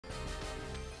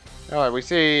Alright, we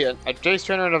see a Jace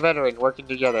trainer and a veteran working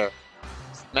together.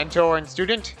 Mentor and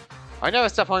student? I never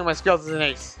stop honing my skills as an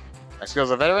ace. My skills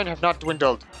as a veteran have not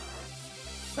dwindled.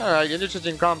 Alright,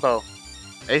 interesting combo.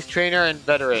 Ace trainer and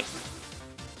veteran.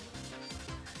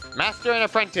 Master and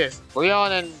apprentice.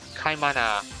 Brion and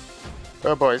Kaimana.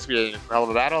 Oh boy, this will be a hell of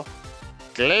a battle.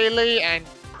 Glalie and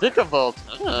Vikavolt.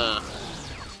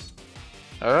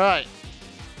 Alright.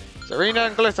 Serena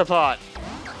and Glisopod.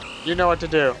 You know what to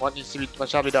do. What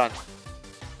shall be done?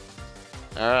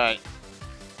 Alright.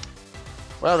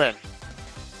 Well then.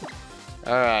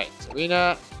 Alright,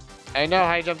 Serena. I know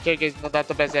high jump kick is not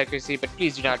the best accuracy, but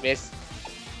please do not miss.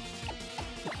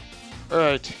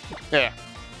 Alright. There.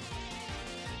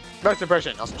 First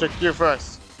impression. I'll trick you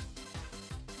first.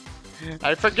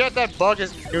 I forget that Bug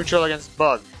is neutral against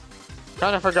Bug.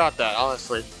 Kinda forgot that,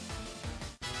 honestly.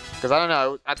 Because I don't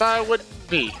know. I thought it would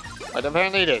be. But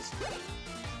apparently it is.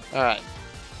 Alright.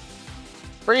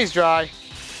 Freeze dry.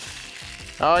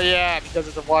 Oh yeah, because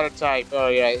it's a water type. Oh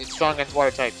yeah, it's strong against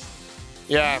water types.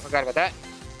 Yeah, I forgot about that.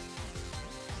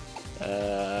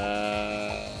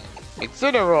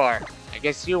 Incineroar. I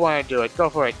guess you want to do it. Go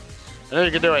for it. I know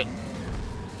you can do it.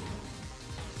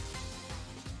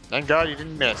 Thank God you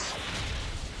didn't miss.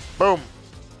 Boom.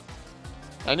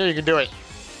 I knew you could do it.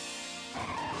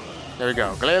 There we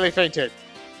go. Glalie fainted.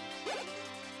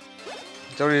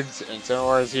 So did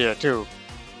Incineroar is here too.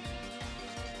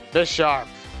 Bisharp.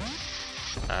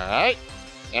 Alright.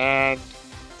 And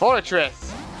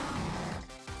Fortress.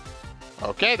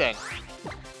 Okay then.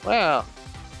 Well,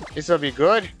 this will be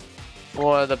good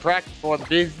for the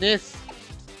business.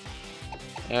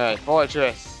 Alright,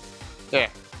 Fortress. There.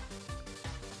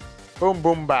 Boom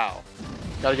boom bow.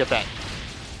 Gotta get that.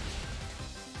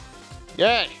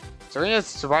 Yay! Serena's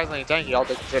surprisingly tanky, all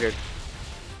things considered.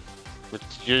 But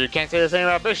you can't say the same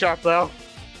about Bisharp though.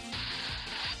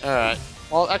 Alright.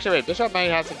 Well, actually wait, Bisharp might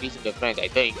have some decent defense, I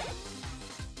think.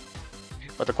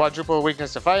 But the quadruple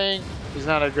weakness to fighting is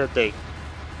not a good thing.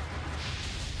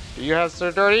 Do you have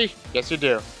Sir Dirty? Yes you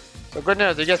do. So good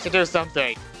news, he gets to do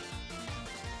something.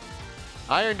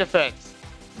 Iron defense.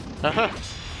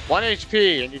 1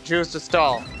 HP and you choose to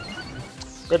stall.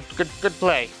 Good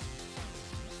play.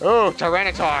 Oh,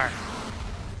 Tyranitar.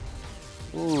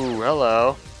 Ooh,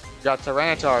 hello. Got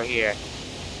Tyranitar here.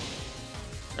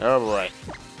 Oh boy.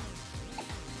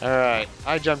 Alright,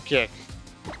 high jump kick.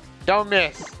 Don't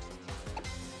miss.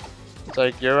 It's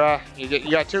like you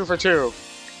got 2 for 2.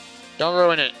 Don't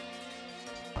ruin it.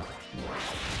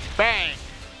 Bang!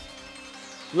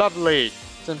 Lovely.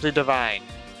 Simply divine.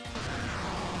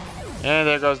 And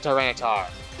there goes Tyranitar.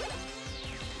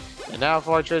 And now,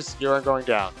 Fortress, you are going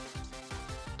down.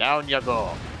 Down you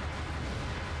go.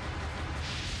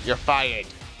 You're fired.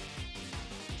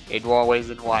 In more ways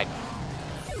than one.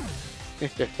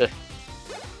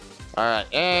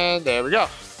 Alright, and there we go.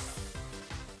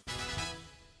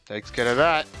 Takes care of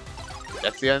that.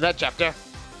 That's the end of that chapter.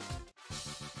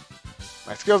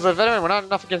 My skills as a veteran were not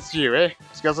enough against you, eh?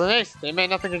 Skills as an ace, they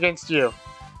meant nothing against you.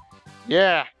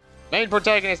 Yeah, main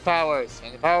protagonist powers,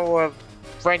 and the power of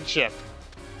friendship,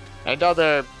 and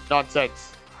other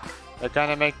nonsense that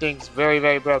kind of make things very,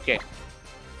 very broken.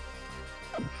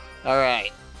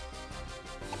 Alright.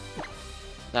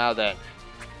 Now then.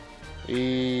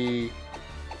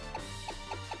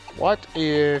 What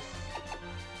if...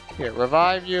 Here,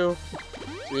 revive you,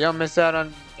 so you don't miss out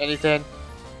on anything.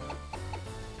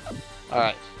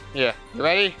 Alright, here, you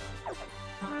ready?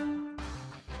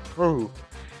 Ooh.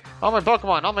 All my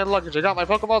Pokemon, all my luggage, I got my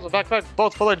Pokeballs and backpack,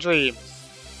 both full of dreams.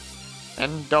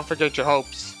 And don't forget your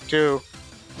hopes, too.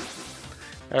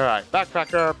 Alright,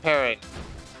 Backpacker, Parrot.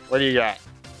 What do you got?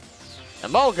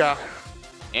 Emolga?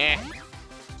 Eh.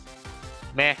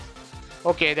 Meh.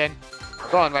 Okay then.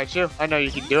 Go on, Raichu. I know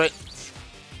you can do it.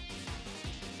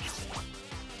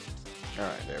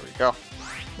 Alright, there we go.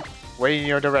 Way in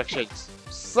your directions.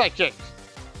 Psychic!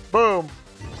 Boom!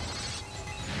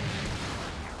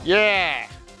 Yeah!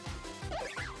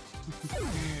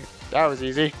 That was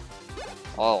easy.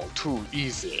 All too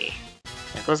easy.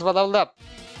 And goes about leveled up.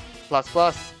 Plus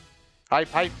plus. Hype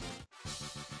hype.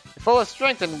 You're full of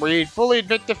strength and we fully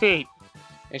admit defeat.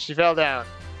 And she fell down.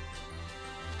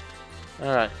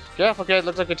 Alright. Careful kid,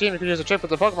 looks like a team could use a trip at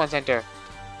the Pokemon Center.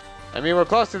 I mean, we're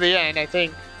close to the end, I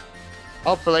think.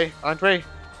 Hopefully, aren't we?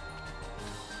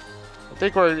 I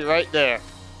think we're right there.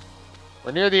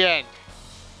 We're near the end.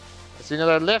 I see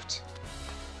another lift.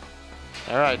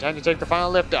 Alright, time to take the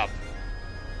final lift up.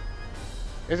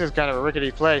 This is kind of a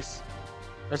rickety place.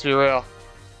 Let's be real.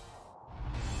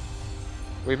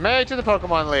 We made it to the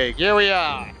Pokemon League. Here we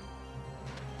are.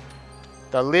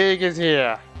 The league is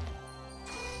here.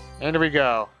 And here we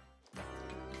go.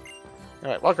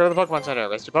 Alright, welcome to the Pokemon Center.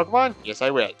 Rest your Pokemon? Yes, I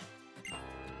will.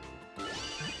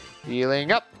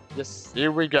 Healing up. Yes,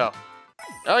 here we go.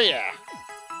 Oh yeah.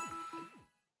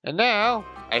 And now,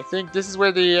 I think this is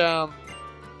where the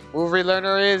move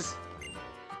relearner is.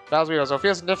 Valsweeto, so it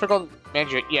feels difficult.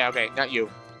 Manager, yeah, okay, not you.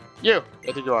 You,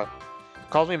 I think you are.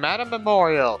 Calls me Madam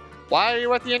Memorial. Why are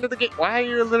you at the end of the game? Why are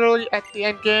you literally at the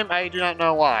end game? I do not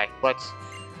know why, but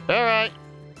alright.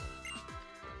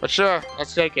 But sure,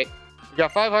 let's take it. We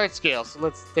got 5 heart scales, so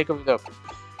let's take a look.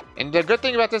 And the good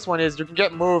thing about this one is you can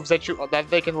get moves that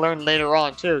they can learn later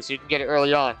on too, so you can get it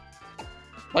early on.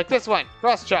 Like this one,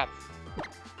 cross chop.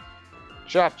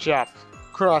 Chop chop.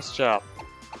 Cross chop.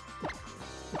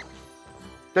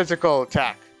 Physical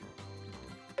attack.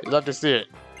 You'd love to see it.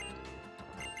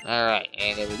 Alright,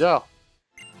 and there we go.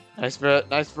 Nice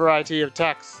variety of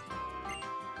attacks.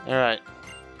 Alright.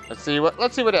 Let's see what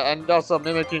and also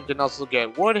Mimikyu can also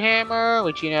get Wood Hammer,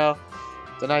 which you know,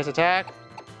 it's a nice attack.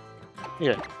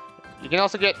 Yeah. You can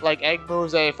also get like egg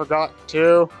moves I forgot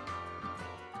too.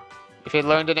 If it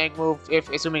learned an egg move,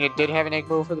 assuming it did have an egg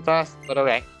move for the past, but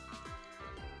okay.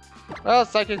 Well,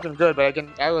 Psychic's been good, but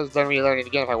I was done relearning it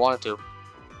again if I wanted to.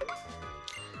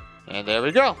 And there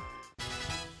we go.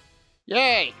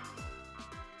 Yay!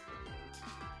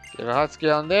 Give a hot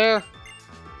scale on there.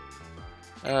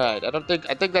 Alright,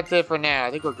 I think that's it for now.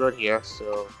 I think we're good here,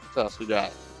 so what else we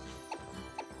got?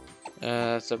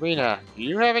 Sabrina, do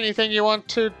you have anything you want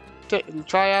to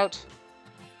try out?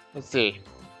 Let's see.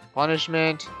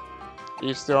 Punishment.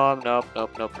 Leaf Storm. Nope,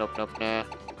 nah.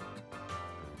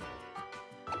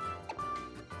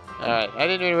 Alright, I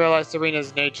didn't even realize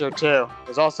Sabrina's nature too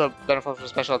was also beneficial for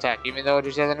special attack, even though it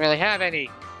just doesn't really have any.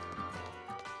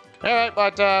 Alright,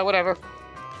 but whatever.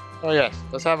 Oh yes,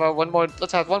 let's have one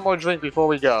more drink before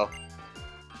we go.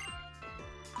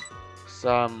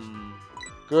 Some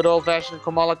good old-fashioned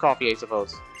Kamala coffee, I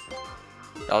suppose.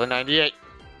 $1.98.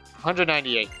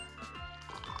 198.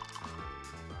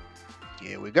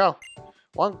 Here we go.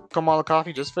 One Kamala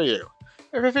coffee just for you.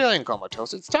 If you're feeling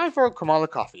comatose, it's time for a Kamala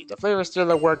coffee. The flavor is still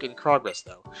a work in progress,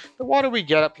 though. The water we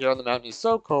get up here on the mountain is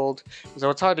so cold, so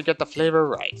it's hard to get the flavor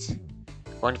right.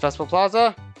 Going to Festival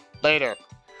Plaza? Later.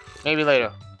 Maybe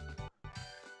later.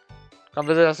 Come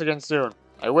visit us again soon.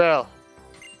 I will.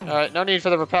 Alright, no need for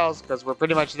the repels, because we're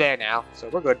pretty much there now, so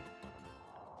we're good.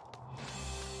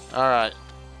 Alright.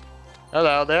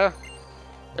 Hello there.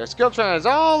 There's skill trainers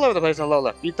all over the place in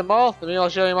Alola. Beat them all, then I'll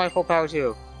show you my full power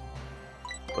too.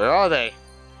 Where are they?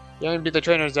 You haven't beat the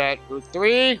trainers at Route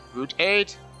 3, Route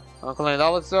 8, Uncle and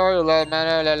Lavasaur, La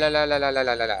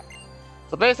la.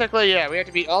 So basically, yeah, we have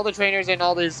to beat all the trainers in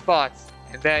all these spots.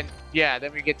 And then, yeah,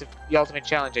 then we get to the ultimate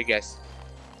challenge, I guess.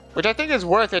 Which I think is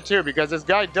worth it too, because this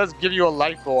guy does give you a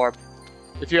life orb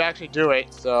if you actually do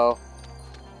it, so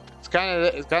it's kind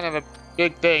of a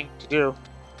big thing to do.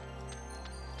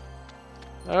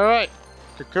 Alright,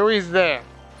 Kukui's there.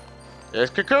 There's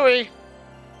Kukui.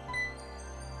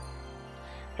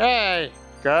 Hey,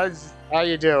 cuz, how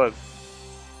you doing?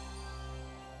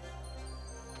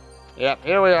 Yep,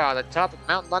 here we are, the top of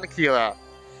Mount Lanakila.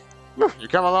 You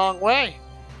come a long way.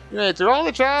 You made it through all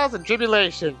the trials and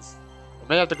tribulations. You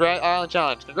made it up the Grand Island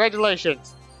Challenge.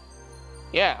 Congratulations.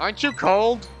 Yeah, aren't you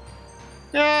cold?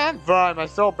 Yeah, I'm fine. My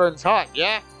soul burns hot,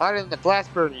 yeah? Hotter than the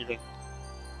blast burn even.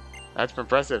 That's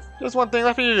impressive. Just one thing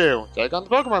left for you to do. Take on the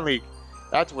Pokemon League.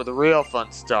 That's where the real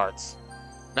fun starts.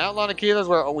 Mount Lanakila is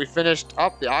where we finished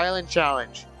up the Island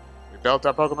Challenge. We built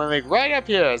our Pokemon League right up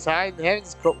here, as high in the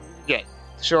heavens as we can get,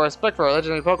 to show our respect for our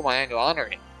legendary Pokemon and to honor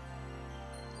it.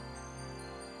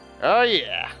 Oh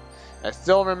yeah, I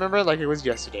still remember it like it was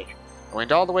yesterday. I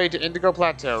went all the way to Indigo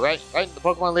Plateau, right in the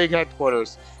Pokemon League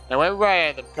headquarters. And I went right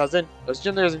at them, cousin. Those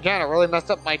gym leaders in Canada really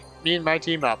messed up me and my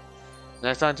team up. And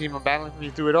I saw a team of battling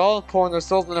me through it all, pouring their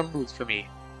souls and their boots for me.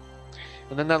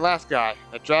 And then that last guy,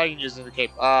 that dragon using the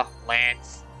cape,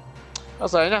 Lance. Oh,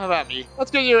 sorry, enough about me.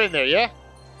 Let's get you in there, yeah?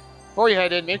 Before you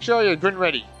head in, make sure you're good and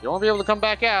ready. You won't be able to come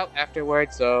back out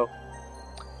afterwards, so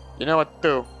you know what to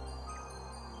do.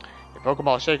 Your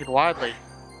Pokeball is shaking wildly.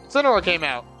 Sonora came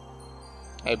out.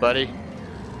 Hey, buddy.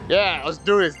 Yeah, let's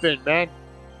do this thing, man.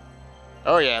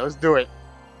 Oh yeah, let's do it.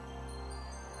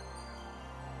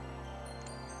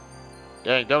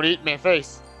 Dang, don't eat my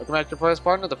face. Welcome back to your first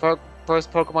partner, the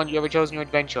first Pokemon you ever chose in your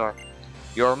adventure.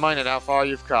 You're reminded how far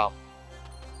you've come.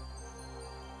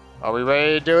 Are we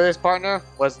ready to do this, partner?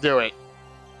 Let's do it.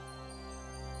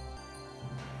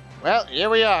 Well, here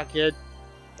we are, kid.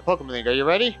 The Pokemon League, are you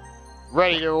ready?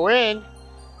 Ready to win?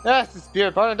 That's the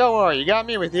spirit, partner. Don't worry, you got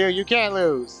me with you. You can't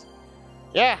lose.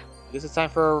 Yeah, I guess it's time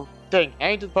for a thing.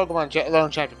 Heading to the Pokemon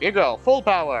Lone Chapter. Here you go, full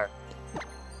power.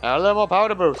 And a little more power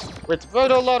to boost. It's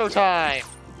Virtual Lotto time.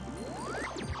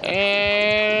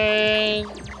 And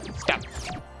stop.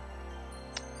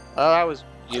 Oh, that was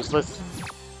useless.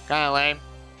 Kind of lame.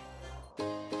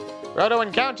 Roto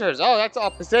encounters. Oh, that's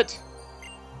opposite.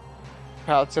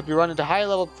 Let's hope you run into high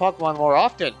level Pokemon more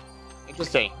often.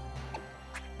 Interesting.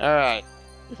 Alright.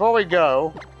 Before we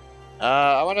go,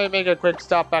 I want to make a quick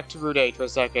stop back to Route 8 for a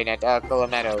second at Alola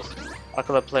Meadows.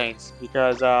 Alola Plains.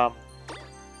 Because,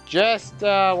 just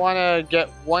want to get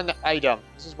one item.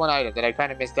 This is one item that I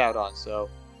kind of missed out on, so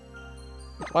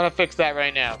want to fix that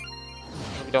right now,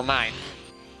 if you don't mind.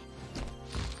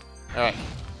 Alright.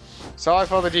 Sorry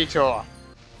for the detour.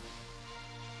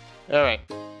 Alright.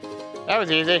 That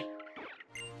was easy.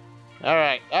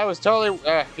 Alright. That was totally,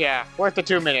 yeah, worth the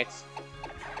 2 minutes.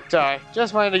 Sorry.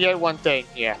 Just wanted to get one thing.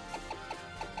 Yeah.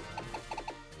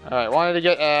 Alright. Wanted to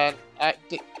get a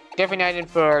different item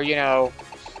for, you know,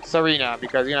 Serena.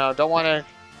 Because, you know, don't want to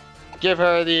give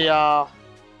her the,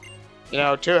 you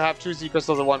know, have 2 Z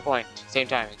crystals at one point, same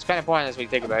time. It's kind of pointless when you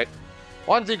think about it.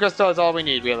 1 Z crystal is all we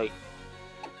need, really.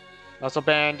 Muscle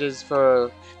Band is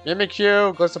for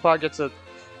Mimikyu. Glistopod gets a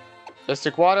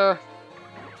Mystic Water.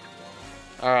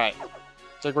 Alright.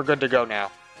 Looks like we're good to go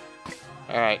now.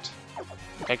 Alright.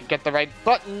 I can get the right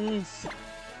buttons.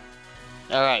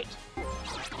 Alright.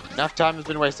 Enough time has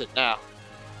been wasted now.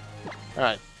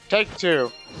 Alright. Take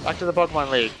 2. Back to the Pokemon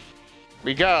League.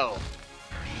 We go.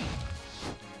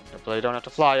 Hopefully I don't have to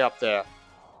fly up there.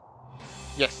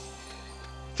 Yes.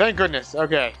 Thank goodness.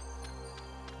 Okay.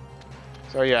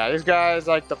 So yeah, this guy is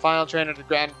like the final trainer to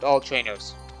grant all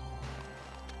trainers.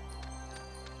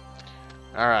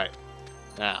 Alright.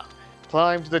 Now,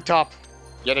 climb to the top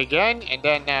yet again, and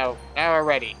then now we're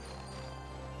ready.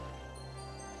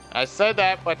 I said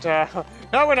that, but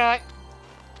no we're not.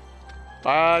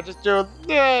 Just do a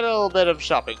little bit of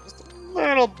shopping. Just a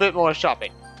little bit more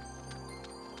shopping.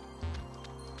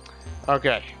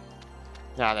 Okay.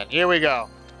 Now then, here we go.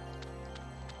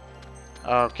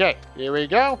 Okay, here we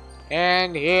go.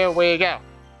 And here we go.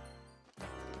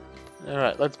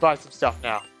 Alright, let's buy some stuff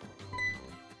now.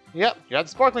 Yep, you got the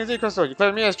Sparkling Z Crystal. You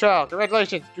cleared Mia's trial.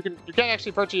 Congratulations. You can't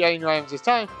actually purchase any new items this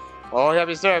time. Well, I'll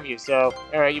happy to serve you, so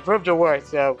alright, you proved your worth,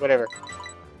 so whatever.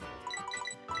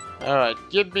 Alright,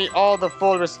 give me all the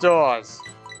full restores.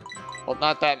 Well,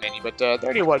 not that many, but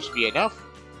 31 should be enough.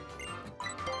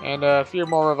 And a few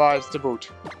more revives to boot.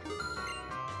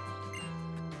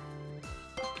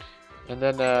 And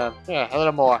then, yeah, a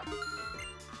little more.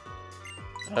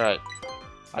 Alright.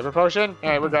 Hyper Potion?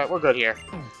 Alright, we're good here.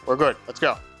 We're good. Let's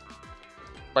go.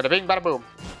 Bada bing, bada boom.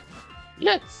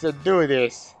 Let's do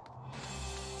this.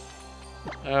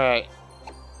 Alright.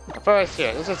 First,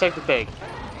 here, let's just take the thing.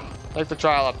 Take the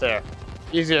trial up there.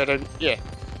 Easier to, yeah.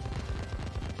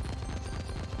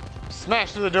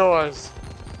 Smash through the doors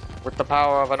with the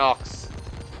power of an ox.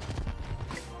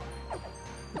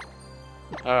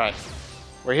 Alright.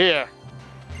 We're here.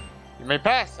 You may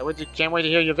pass. Can't wait to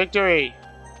hear your victory.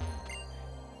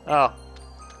 Oh.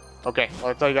 Okay. Well,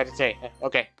 that's all you got to say.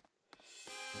 Okay.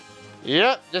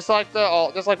 Yep. Just like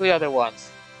the other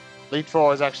ones. Elite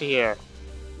Four is actually here.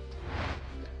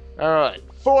 All right.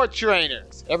 4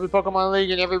 trainers. Every Pokemon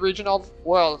League in every region of the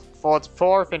world for its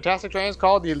 4 fantastic trainers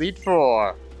called the Elite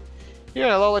Four. Here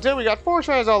in Alola 2, we got 4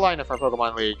 trainers all lined up for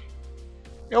Pokemon League.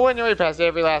 You'll win your way past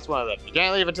every last one of them. You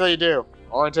can't leave until you do,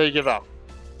 or until you give up.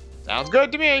 Sounds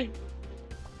good to me.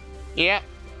 Yeah,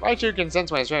 Raichu can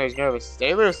sense when his trainer is nervous.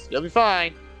 Stay loose, you'll be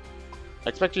fine. I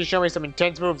expect you to show me some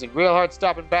intense moves and real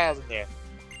hard-stopping battles in there.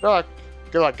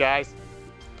 Good luck, guys.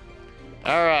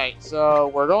 Alright, so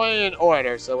we're going in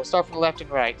order, so we'll start from the left and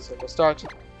right. So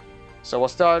we'll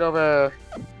start over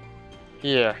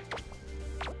here.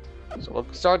 So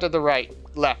we'll start at the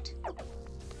left.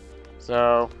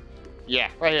 So, yeah,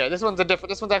 right here. This one's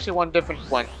actually one different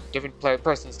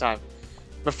person's time.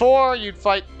 Before, you'd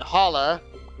fight Hala,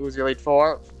 who's the Elite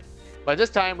Four, but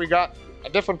this time we got a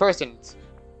different person. It's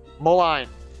Moline.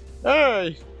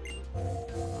 Hey!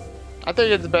 I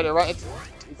think it's better, right? It's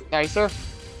nicer.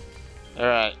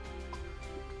 Alright.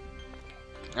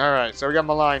 Alright, so we got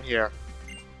Moline here.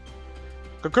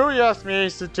 Kukui asked me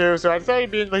to, so I decided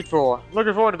to be in Elite Four.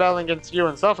 Looking forward to battling against you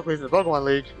and Sophocles in the Pokemon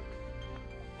League.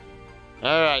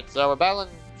 Alright, so we're battling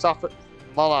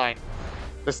Moline,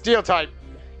 the Steel type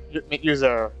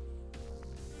user.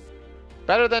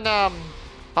 Better than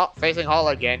facing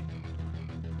Hala again.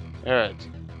 Alright.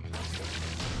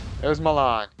 There's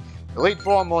Milan. Elite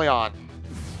Four Milan.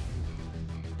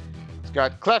 It's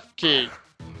got Klefki.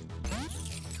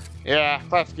 Yeah,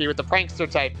 Klefki with the prankster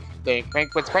type thing.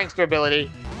 With prankster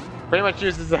ability. Pretty much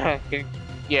uses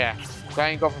yeah. Try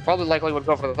and go for, probably likely would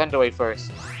go for the Thunder Wave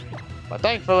first. But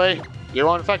thankfully, you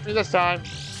won't affect me this time.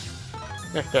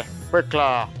 Quick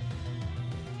Claw.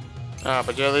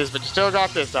 But you still got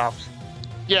this out.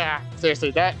 Yeah,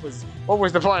 seriously, what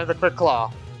was the point of the Quick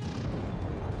Claw?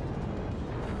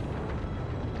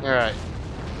 Alright.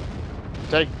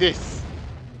 Take this.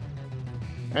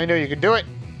 I knew you could do it.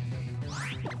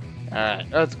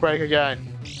 Alright, let's Quake again.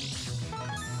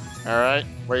 Alright,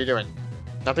 what are you doing?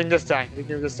 Nothing this time. Nothing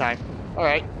new this time.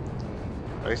 Alright.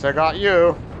 At least I got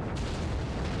you.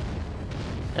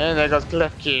 And there goes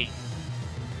Klefki.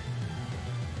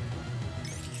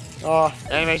 Oh,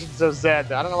 animation's so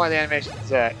sad. I don't know why the animations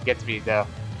get to me though.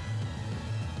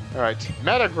 Alright,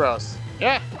 Metagross.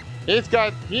 Yeah, he's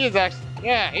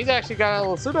actually got a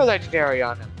little pseudo legendary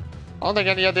on him. I don't think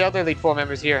any of the other Elite Four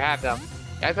members here have them.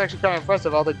 That's actually kind of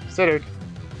impressive, all things considered.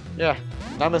 Yeah,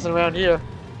 not messing around here.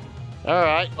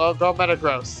 Alright, well, go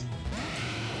Metagross.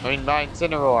 I mean, by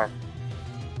Incineroar.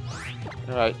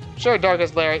 Alright, sure,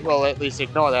 Darkest Lair will at least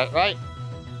ignore that, right?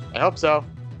 I hope so.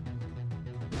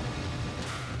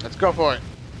 Let's go for it.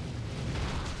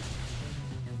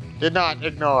 Did not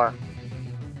ignore.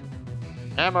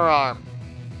 Hammer Arm.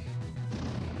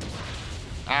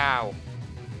 Ow.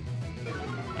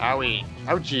 Owie.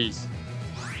 Ouchies.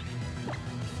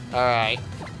 Alright.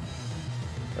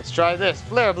 Let's try this.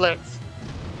 Flare Blitz.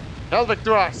 Pelvic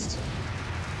Thrust.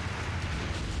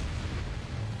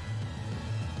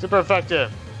 Super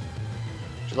effective.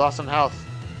 She lost some health.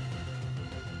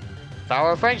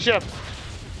 Power of Friendship.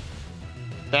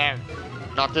 Damn.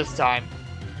 Not this time.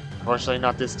 Unfortunately,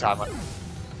 not this time.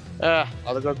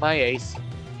 I'll go with my ace.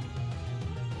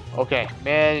 Okay,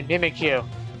 man, Mimikyu.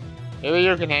 Maybe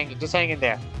you can just hang in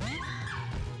there.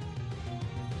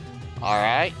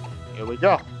 Alright, here we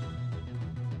go.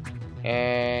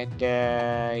 And,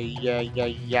 yeah.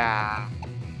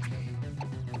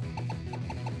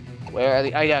 Where are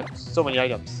the items? So many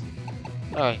items.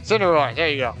 Alright, Incineroar, there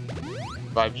you go.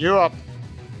 Revive you up,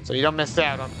 so you don't miss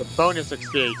out on the bonus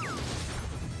XP.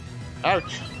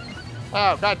 Ouch.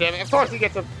 Oh, god damn it. Of course he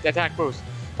gets an attack boost.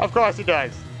 Of course he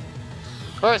does.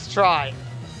 First try.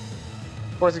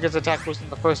 Of course he gets an attack boost in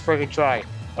the first friggin' try.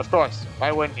 Of course.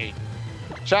 Why wouldn't he?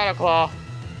 Shadow Claw.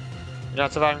 You're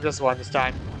not surviving this one this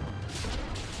time.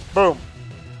 Boom.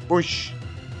 Whoosh.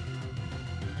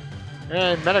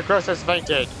 And Metagross has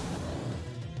fainted.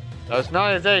 That was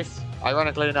not his ace,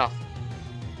 ironically enough.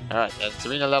 Alright, and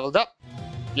Serena leveled up.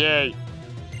 Yay.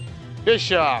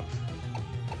 Bishop.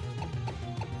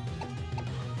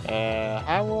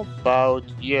 How about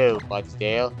you,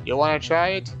 Mudsdale? You wanna try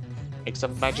it? Make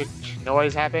some magic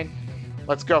noise happen?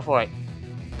 Let's go for it.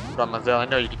 Come on, Mudsdale, I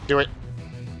know you can do it.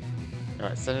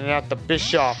 Alright, sending out the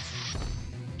Bishop.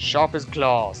 Sharp as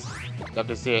claws. Love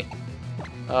to see it.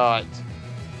 Alright.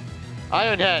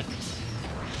 Iron Head.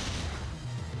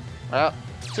 Well,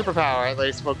 superpower at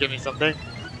least will give me something.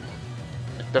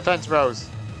 Defense Rose.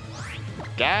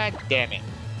 God damn it.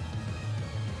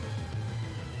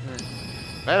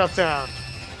 Metal Town.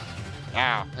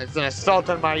 Ow, it's an assault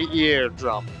on my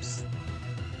eardrums.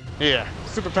 Here,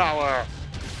 superpower.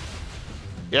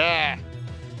 Yeah.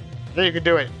 There you can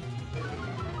do it.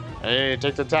 Hey, it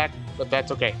takes attack, but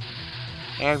that's okay.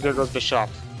 And there goes Bishop.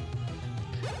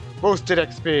 Boosted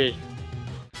XP.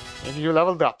 And you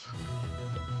leveled up.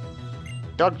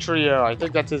 Dog Trio, I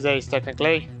think that's his ace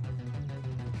technically.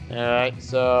 Alright,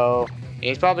 so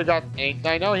he's probably got,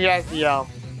 I know he has the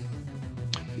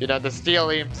you know, the steel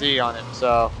EMZ on him,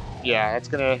 so yeah, that's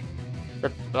gonna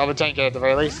I'll tank it at the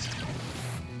very least.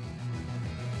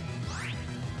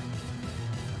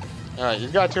 Alright,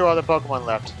 he's got 2 other Pokemon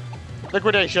left.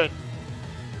 Liquidation.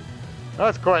 Oh,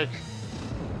 that's quick.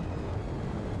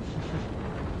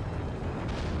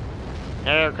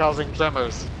 Hair causing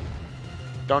tremors.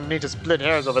 Don't need to split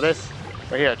hairs over this.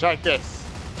 But here, try this.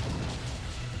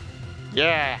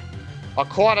 Yeah.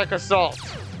 Aquatic Assault.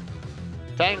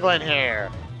 Tangling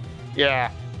Hair.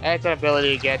 Yeah, that's an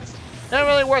ability against. Not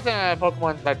really worth it on a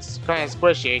Pokemon that's kind of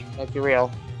squishy, let's be real.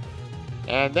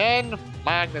 And then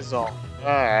Magnezone.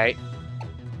 Alright.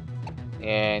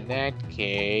 In that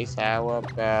case, how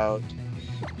about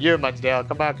you, Mudsdale?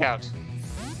 Come back out.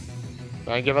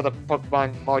 Try and give other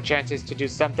Pokemon more chances to do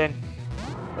something.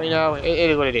 But you know, it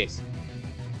is what it is.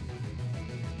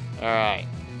 Alright.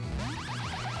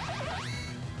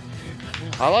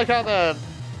 I like how the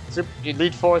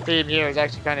Elite Four theme here is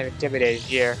actually kind of intimidating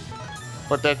here.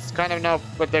 But that's kind of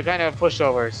but they're kind of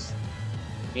pushovers.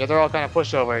 Yeah, they're all kind of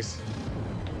pushovers.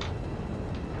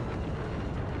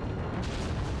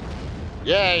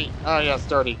 Yay! Oh yeah,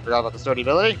 sturdy. Forgot about the sturdy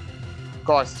ability. Of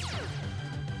course.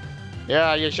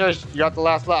 Yeah, you sure you got the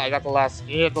last laugh. I got the last.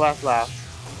 You hit the last laugh.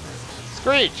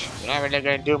 Screech! You're not really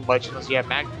gonna do much unless you have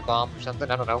Magnet Bomb or something.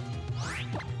 I don't know.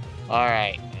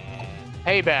 Alright.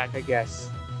 payback, I guess.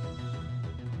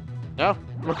 No?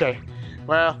 Okay.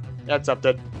 Well, that's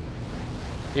something.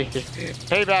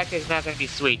 Payback is not gonna be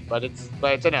sweet, but it's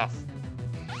enough.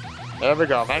 There we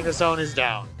go. Magnezone is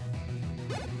down.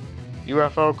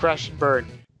 UFO crash and burn.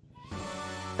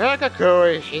 Yeah,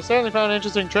 Kukui. He certainly found an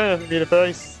interesting trainer for me to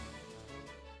face.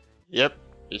 Yep,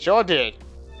 he sure did.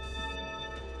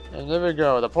 And there we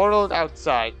go. The portal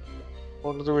outside.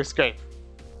 Portal to escape.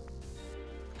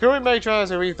 Kukui made trainers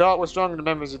who he thought were stronger than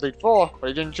members of Elite Four, but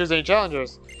he didn't choose any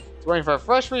challengers. He's waiting for a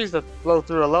fresh breeze to blow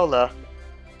through Alola.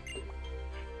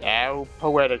 How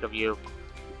poetic of you.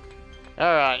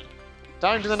 Alright.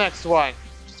 Time to the next one.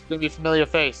 Just gonna be a familiar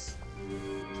face.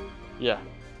 Yeah.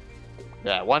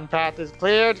 Yeah, one path is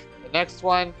cleared. The next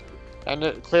one.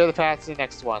 And clear the path to the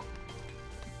next one.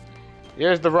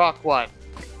 Here's the rock one.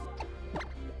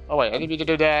 Oh wait, I didn't need to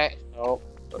do that. Oh,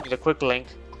 I did a quick link.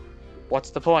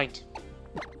 What's the point?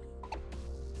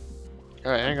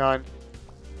 Alright, hang on.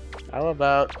 How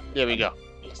about... There we go.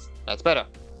 Yes, that's better.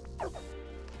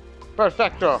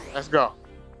 Perfecto. Let's go.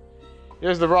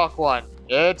 Here's the rock one.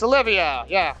 It's Olivia!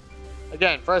 Yeah.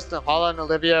 Again, first Hala and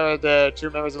Olivia are the two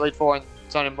members of Elite Four in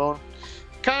Sun and Moon.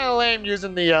 Kind of lame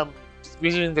using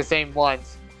the same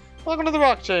ones. Welcome to the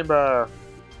Rock Chamber!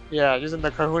 Yeah, using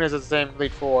the Kahunas as the same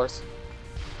Elite Fours.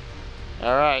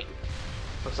 Alright.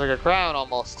 Looks like a crown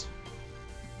almost.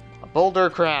 A boulder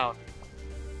crown.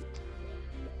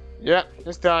 Yeah,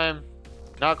 this time,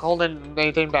 not holding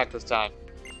anything back this time.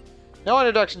 No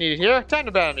introduction needed here. Time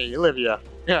to battle me, Olivia.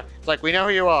 Yeah, it's like we know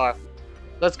who you are.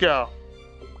 Let's go.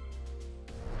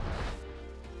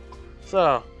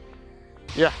 So,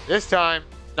 yeah, this time,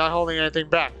 not holding anything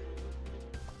back.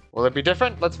 Will it be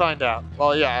different? Let's find out.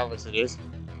 Well, yeah, obviously it is.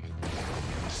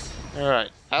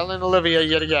 Alright, Alan and Olivia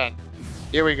yet again.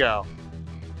 Here we go.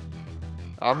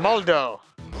 Armaldo.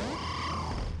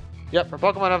 Yep, our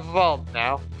Pokemon have evolved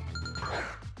now.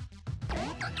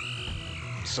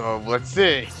 So, let's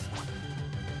see.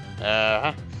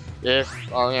 If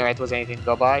there was anything to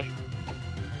go by.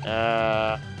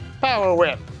 Power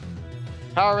Whip.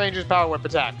 Power Rangers Power Whip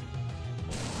attack.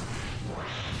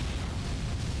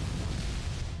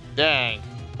 Dang.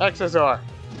 Exazor.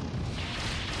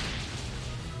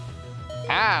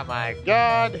 Ah, my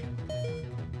God.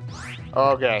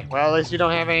 Okay, well, at least you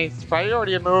don't have any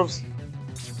priority moves.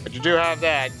 But you do have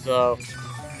that, so...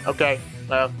 Okay,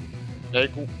 well,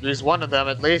 use one of them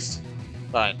at least.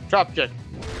 Fine. Drop kick.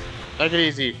 Make it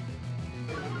easy.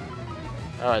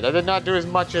 Alright, that did not do as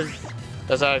much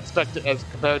as I expected as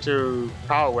compared to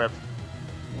Power Whip.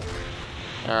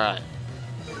 Alright.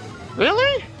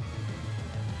 Really?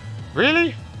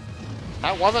 Really?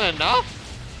 That wasn't enough?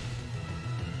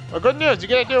 Well, good news, you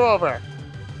get a do-over.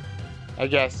 I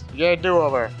guess. You get a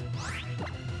do-over.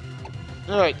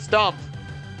 Alright, stomp.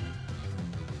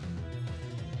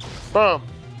 Boom.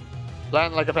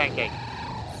 Land like a pancake.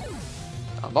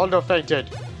 Armaldo fainted.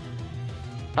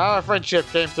 Our friendship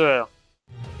came through.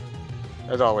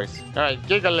 As always. Alright,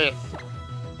 Gigalith.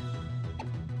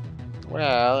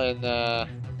 Well, and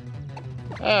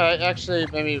alright, actually,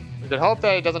 maybe we could hope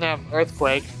that it doesn't have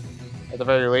Earthquake, at the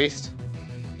very least.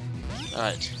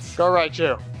 Alright, go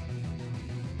Raichu.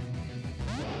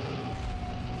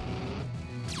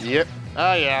 Yep.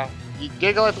 Oh yeah.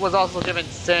 Gigalith was also given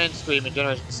Sand Scream in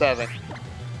Generation 7.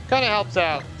 Kinda helps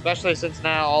out, especially since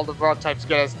now all the rock types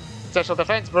get a special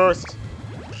defense boost.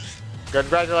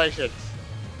 Congratulations.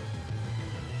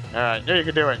 Alright, knew you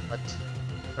could do it, but...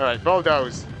 Alright,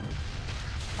 Bulldoze.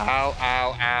 Ow,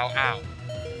 ow, ow, ow.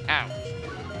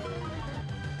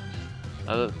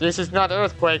 Ow. This is not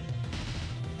Earthquake.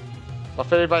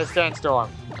 Affected by the Sandstorm.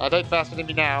 I'll take faster than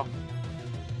me now.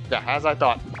 Yeah, as I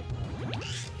thought.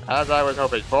 As I was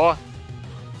hoping for.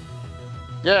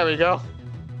 There we go.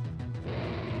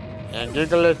 And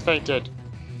Gigalith fainted.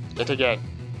 Hit again.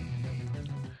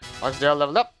 Mudsdale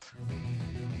leveled up.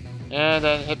 And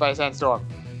then hit by a Sandstorm.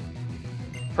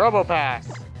 Probopass.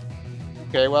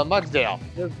 Okay, well, Mudsdale.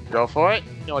 You go for it.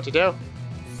 You know what to do.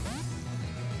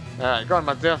 Alright, go on,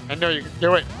 Mudsdale. I know you can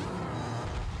do it.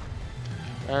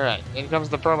 Alright, in comes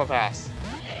the Probopass.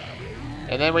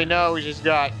 And then we know we just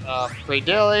got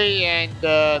Predilly and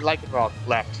Lycanroc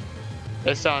left.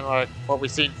 They sound like what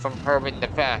we've seen from her in the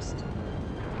past.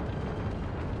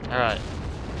 Alright.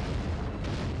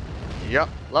 Yep,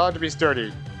 allowed to be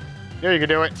sturdy. Knew you could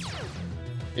do it.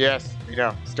 Yes, you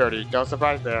know, sturdy. No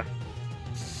surprise there.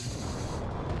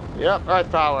 Yep,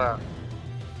 Earth Power.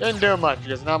 Didn't do much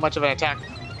because not much of an attack,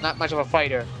 not much of a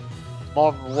fighter. More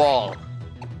of a wall.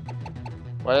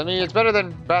 Well, I mean, it's better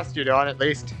than Bastiodon at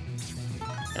least.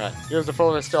 Alright, here's the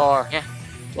full restore. Yeah.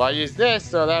 So I use this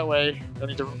so that way I don't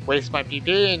need to waste my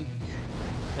PP and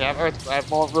I have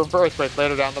more room for Earthquake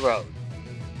later down the road.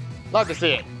 Love to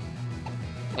see it.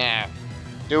 Now,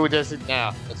 do this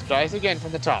now. Let's try this again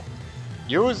from the top.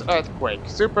 Use Earthquake.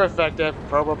 Super effective.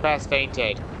 Probopass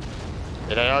fainted.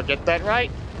 Did I all get that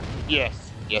right?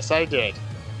 Yes. Yes, I did.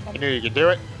 I knew you could do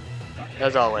it.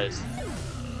 As always.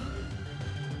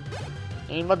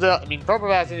 I mean,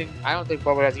 Probopass isn't... I don't think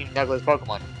Probopass is even the ugliest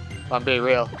Pokemon. If I'm being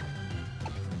real.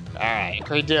 Alright,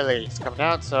 Cradilly is coming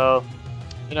out, so...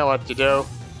 You know what to do.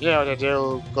 You know what to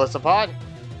do, Glissapod.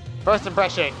 First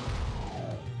impression.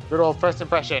 Good old first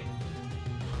impression.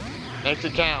 Make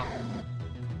it count.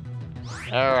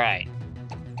 Alright.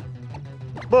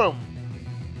 Boom.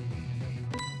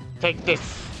 Take this.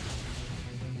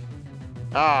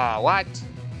 Ah, what?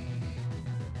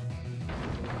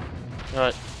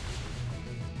 Alright.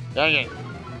 Dang it.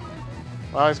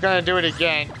 Well, he's gonna do it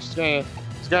again. He's gonna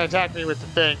attack me with the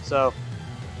thing, so...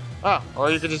 Oh, or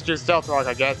you could just do Stealth Rock,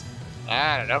 I guess.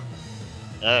 I don't know.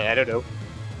 I don't know.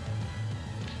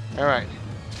 Alright.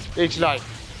 Each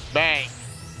life. Bang.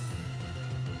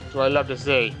 That's what I love to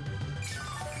see.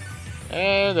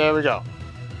 And there we go.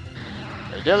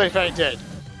 Dilly fainted.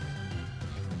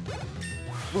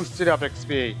 Boosted up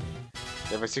XP.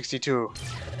 Level 62.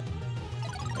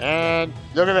 And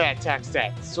look at that attack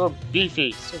stat. So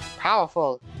beefy, so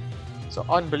powerful, so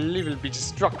unbelievably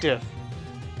destructive.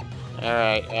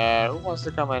 Alright, who wants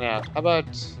to come on out? How about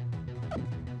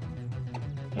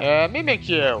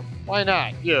Mimikyu? Why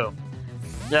not? You.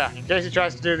 Yeah, in case he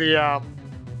tries to do the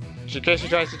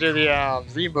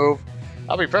Z move,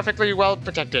 I'll be perfectly well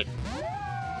protected.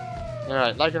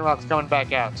 Alright, Lycanrock's coming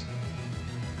back out.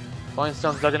 Point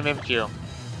Stone's not gonna Mimikyu.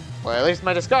 Well, at least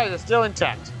my disguise is still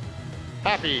intact.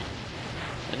 Happy.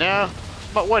 And now,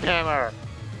 but Woodhammer.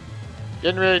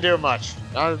 Didn't really do much.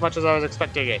 Not as much as I was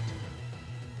expecting it.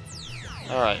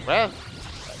 Alright, well,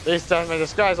 at least my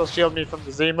disguise will shield me from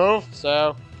the Z move,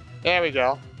 so there we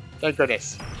go. Thank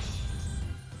goodness.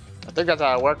 I think that's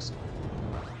how it works.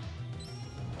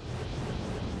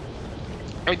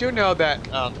 I do know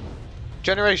that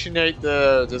Generation 8,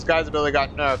 the disguise ability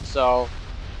got nerfed, so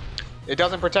it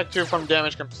doesn't protect you from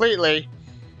damage completely.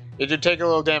 It did take a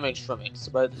little damage from it,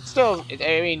 but it's still,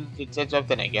 I mean, it's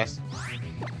something, I guess.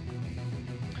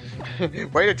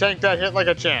 Way to tank that hit like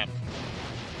a champ.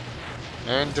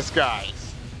 And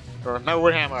disguise. For my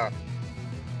Woodhammer.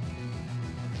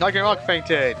 Lycanrock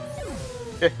fainted.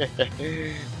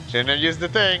 Shouldn't have used the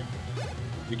thing.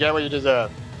 You get what you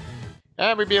deserve.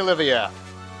 And we beat Olivia.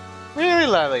 Really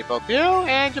lovely, both you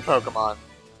and your Pokemon.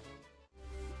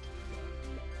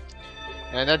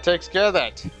 And that takes care of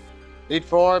that. Elite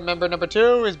Four, member number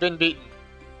 2, has been beaten.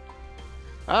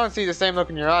 I don't see the same look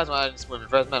in your eyes when we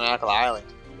first met on Alkali Island.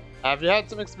 Have you had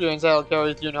some experience that will carry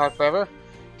with you in your heart forever?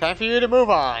 Time for you to move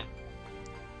on.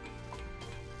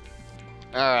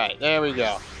 Alright, there we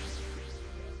go.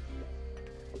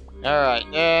 Alright,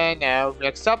 and now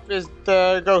next up is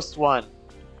the ghost one,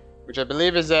 which I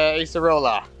believe is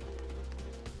Acerola.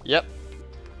 Yep.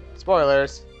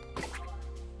 Spoilers.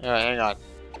 Alright, hang on.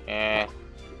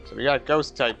 So we got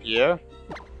ghost type here.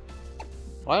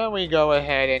 Why don't we go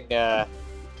ahead and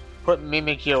put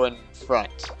Mimikyu in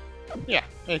front? Yeah,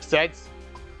 makes sense.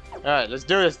 Alright, let's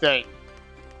do this thing.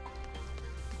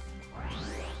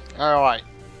 Alright.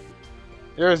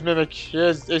 Here's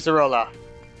Acerola.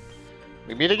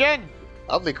 We meet again.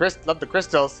 Love the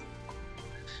crystals.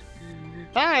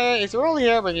 Hi, Acerola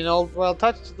here, but you know, well,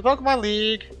 touch the Pokemon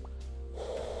League.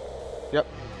 Yep.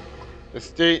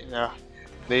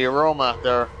 The aroma,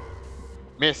 their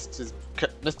mist is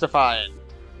mystifying.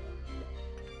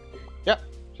 Yep,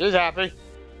 she's happy.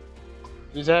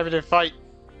 She's happy to fight.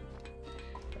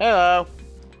 Hello.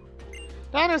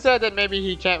 Nana said that maybe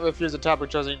he can't refuse a top who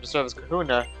chose him to serve as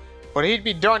Kahuna, but he'd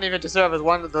be done even to serve as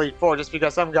one of the Elite Four just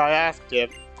because some guy asked him.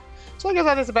 So I guess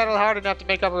that is a battle hard enough to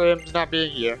make up for him not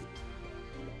being here.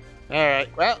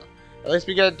 Alright, well, at least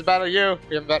we get to battle you.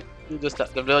 We haven't battled you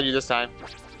this time.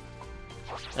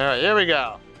 Alright, here we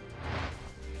go.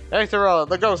 Acerola,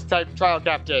 the ghost type trial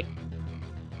captain.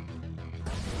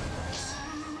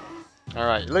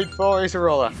 Alright, Elite Four,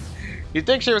 Acerola. You'd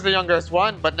think she was the youngest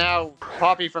one, but now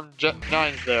Poppy from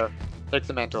Nine's there. Takes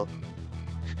the mantle.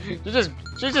 she's just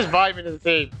vibing to the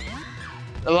theme.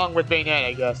 Along with Bayonet,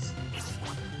 I guess.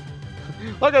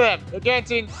 Look at them! They're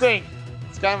dancing in sync.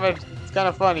 It's kind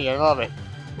of funny, I love it.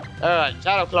 Alright,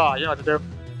 Shadow Claw, you know what to do.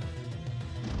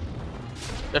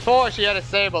 Before she had a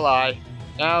Sableye.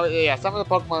 Now, yeah, some of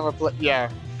the Pokemon were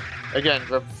again,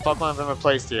 the Pokemon have been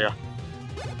replaced here.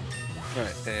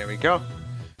 Alright, there we go.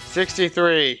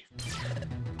 63.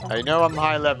 I know I'm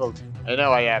high leveled. I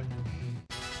know I am.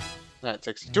 Alright,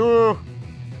 62.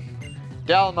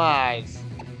 Delmise.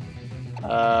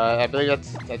 I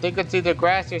think it's either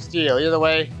grass or steel. Either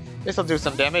way, this will do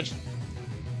some damage.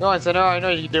 Go on, Senor, I know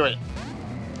you can do it.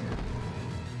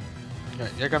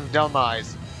 Alright, here comes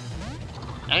Delmise.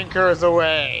 Anchors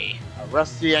away! A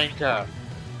rusty anchor.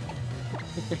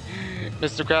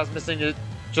 Mr. Krabs missing a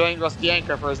giant rusty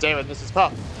anchor for his day with Mrs.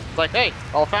 Puff. It's like, hey,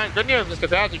 all found good news, Mr.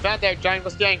 Krabs. We found that giant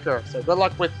rusty anchor. So good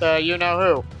luck with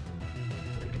you-know-who.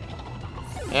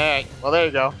 Alright, well there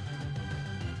you go.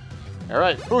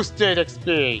 Alright, boosted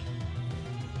XP.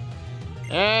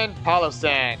 And Hollow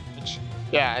Sand. Which,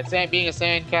 yeah, it's being a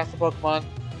sand castle Pokemon.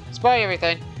 It's probably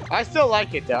everything. I still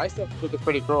like it though. I still think it's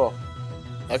pretty cool.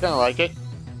 I kinda like it.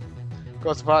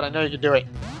 Ghost Pod, I know you can do it.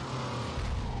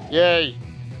 Yay!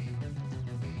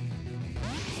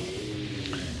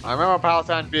 I remember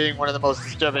Palestine being one of the most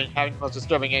disturbing, having the most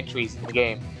disturbing entries in the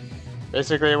game.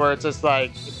 Basically, where it's just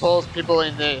like it pulls people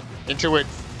into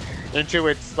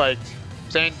its like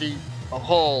sandy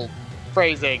hole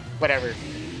phrasing, whatever.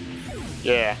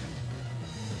 Yeah,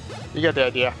 you get the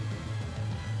idea.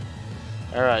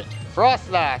 All right,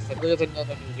 Frostlass. I believe it's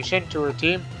another new addition to her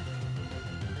team.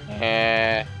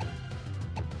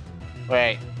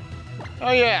 Wait.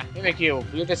 Oh yeah,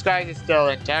 Mimikyu. Your disguise is still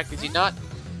intact, is he not?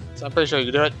 So I'm pretty sure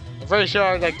you can do it. I'm pretty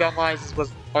sure like Dumwise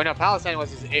was, or no, Palestine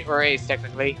was his ace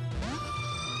technically.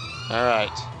 Alright.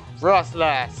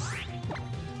 Frostlass.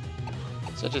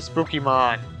 Such a spooky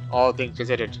mon, all things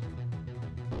considered.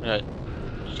 Alright.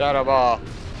 Shadow Ball.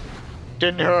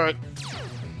 Didn't hurt.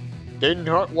 Didn't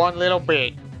hurt one little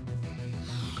bit.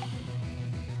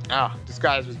 Ah,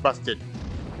 disguise was busted.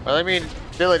 Well, I mean,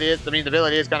 the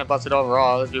ability is kind of busted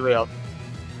overall, let's be real.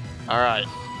 Alright.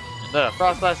 The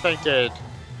Frostlass fainted.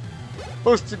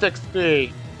 Boosted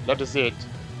XP. Love to see it.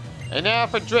 And now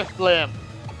for Drifblim.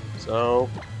 So,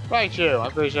 Raichu.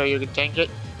 I'm pretty sure you can tank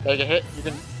it, take a hit, you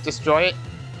can destroy it.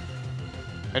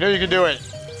 I know you can do it.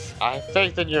 I have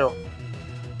faith in you.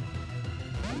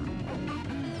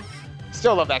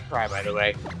 Still love that cry, by the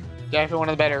way. Definitely one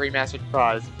of the better remastered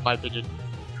cries, in my opinion.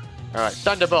 Alright,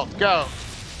 Thunderbolt, go!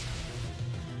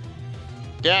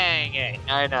 Dang it,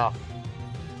 not enough.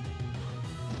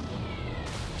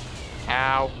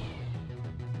 Ow.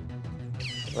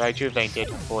 Raichu fainted,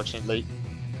 unfortunately.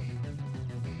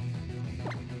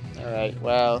 Alright,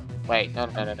 well, wait, no.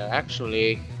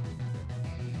 Actually,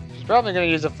 she's probably gonna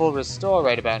use a full restore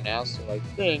right about now, so I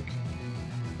think,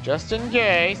 just in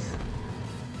case,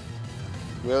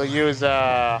 we'll use,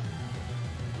 well,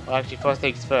 actually, first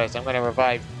things first, I'm gonna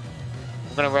revive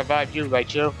you,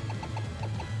 Raichu.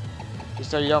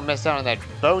 Just so you don't miss out on that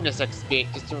bonus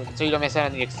XP, just so you don't miss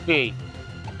out on the XP.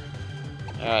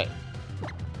 Alright.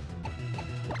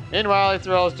 Meanwhile,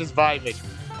 Ithrill's just vibing.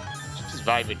 Just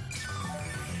vibing.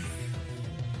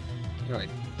 Alright.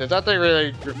 There's nothing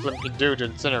really Drifblim can do to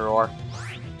Incineroar.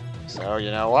 So,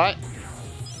 you know what?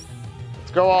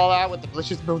 Let's go all out with the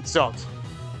delicious Moonsault.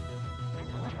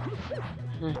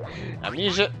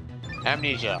 Amnesia.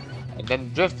 And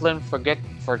then Drifblim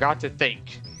forgot to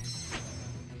think.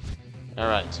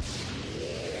 Alright.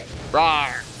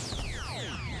 Rawr!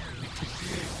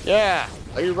 Yeah!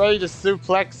 Are you ready to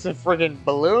suplex a friggin'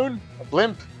 balloon? A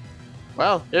blimp?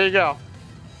 Well, here you go.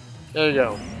 There you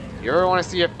go. You ever want to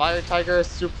see a fire tiger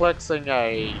suplexing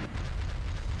a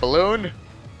balloon?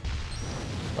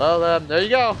 Well, there you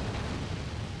go.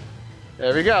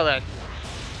 There we go, then.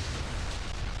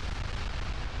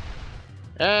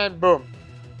 And boom.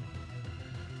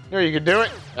 Knew you could do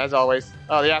it, as always.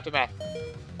 Oh, the aftermath.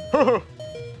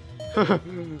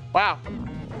 Wow.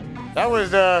 That was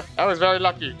very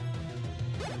lucky.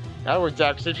 That was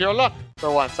actually pure luck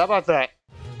for once. How about that?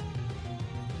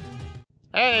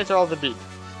 And it's all the beat.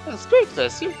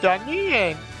 Speechless, you've done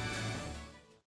me in.